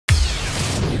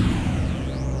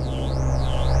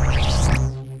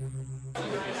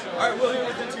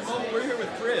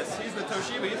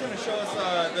Toshiba. He's going to show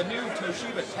us the new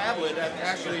Toshiba tablet,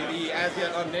 actually the as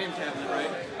yet unnamed tablet,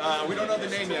 right? We don't know the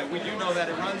name yet. We do know that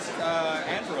it runs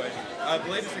Android,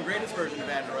 the latest and greatest version of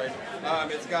Android.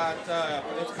 It's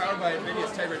powered by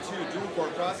NVIDIA's Tegra 2 dual-core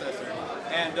processor.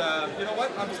 And you know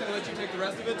what? I'm just going to let you take the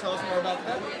rest of it. Tell us more about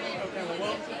that. Okay,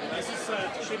 well, this is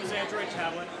Toshiba's Android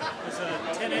tablet. It's a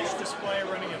 10-inch display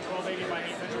running at 1280 by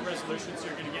 800 resolution, so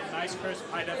you're going to get nice, crisp,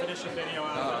 high-definition video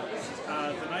out of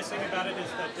it. The nice thing about it is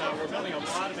that we're building a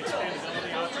lot of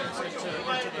expandability options into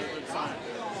the design.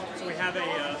 So we have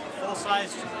a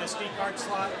full-size SD card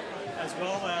slot, as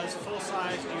well as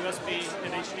full-sized USB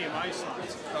and HDMI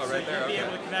slots. Oh, right there. You'll be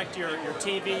able to connect your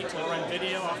TV to run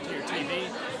video off to your TV.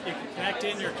 You can connect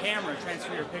in your camera,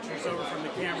 transfer your pictures over from the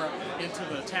camera into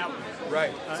the tablet.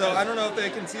 Right. So I don't know if they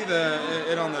can see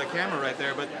it on the camera right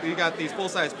there, but you got these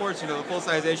full-size ports, you know, the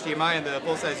full-size HDMI and the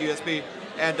full-size USB.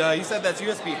 And you said that's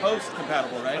USB host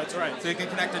compatible, right? That's right. So you can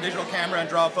connect a digital camera and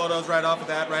draw photos right off of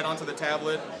that, right onto the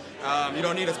tablet. You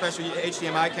don't need a special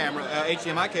HDMI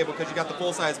cable because you got the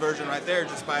full-size version right there.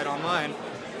 Just buy it online.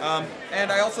 And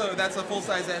that's a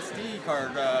full-size SD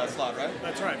card slot, right?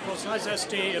 That's right. Full-size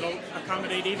SD. It'll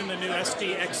accommodate even the new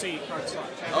SD XE card slot.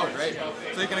 Oh, great.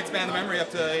 So you can expand the memory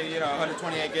up to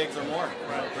 128 gigs or more.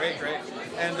 Right. Great.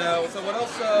 And so what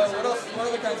else? What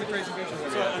other kinds of crazy features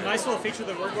are So a nice little feature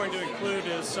that we're going to include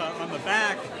is on the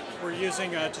back. We're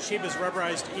using Toshiba's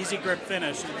rubberized Easy Grip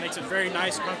finish. It makes it very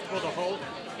nice, comfortable to hold,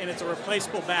 and it's a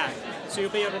replaceable back. So you'll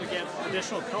be able to get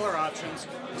additional color options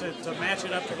to match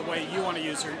it up to the way you want to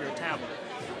use your tablet.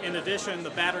 In addition, the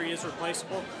battery is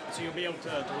replaceable, so you'll be able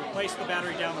to replace the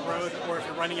battery down the road, or if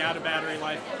you're running out of battery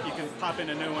life, you can pop in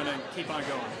a new one and keep on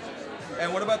going.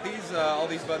 And what about these, all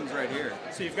these buttons right here?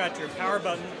 So you've got your power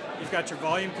button, you've got your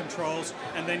volume controls,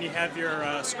 and then you have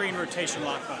your screen rotation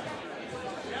lock button.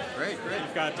 Great.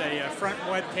 You've got a front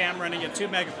webcam running at 2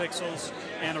 megapixels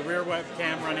and a rear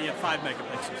webcam running at 5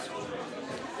 megapixels.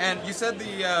 And you said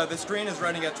the screen is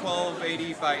running at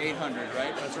 1280 by 800,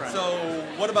 right? That's right. So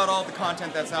what about all the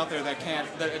content that's out there that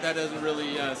doesn't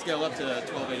really scale up to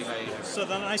 1280 by 800? So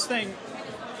the nice thing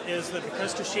is that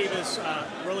because Toshiba's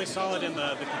really solid in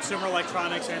the consumer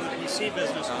electronics and the PC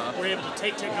business, we're able to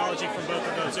take technology from both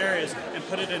of those areas and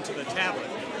put it into the tablet.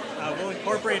 We'll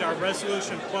incorporate our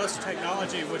Resolution Plus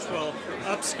technology, which will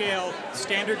upscale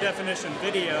standard definition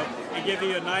video and give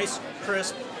you a nice,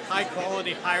 crisp, high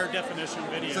quality, higher definition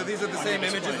video. So these are the same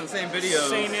images and same videos?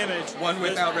 Same image. One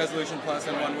without Resolution Plus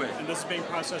and one with? And this is being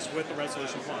processed with the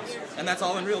Resolution Plus. And that's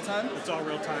all in real time? It's all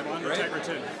real time on the Tegra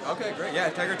 2. Okay, great.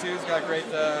 Yeah, Tegra 2's got great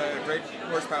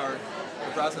horsepower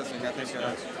for processing. I think,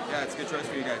 yeah, it's a good choice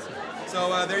for you guys.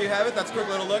 So there you have it. That's a quick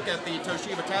little look at the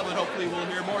Toshiba tablet. Hopefully we'll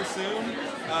hear more soon.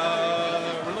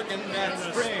 We're looking at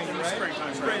spring, right?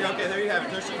 Springtime. Spring. Okay, there you have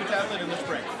it. Toshiba tablet in the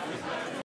spring.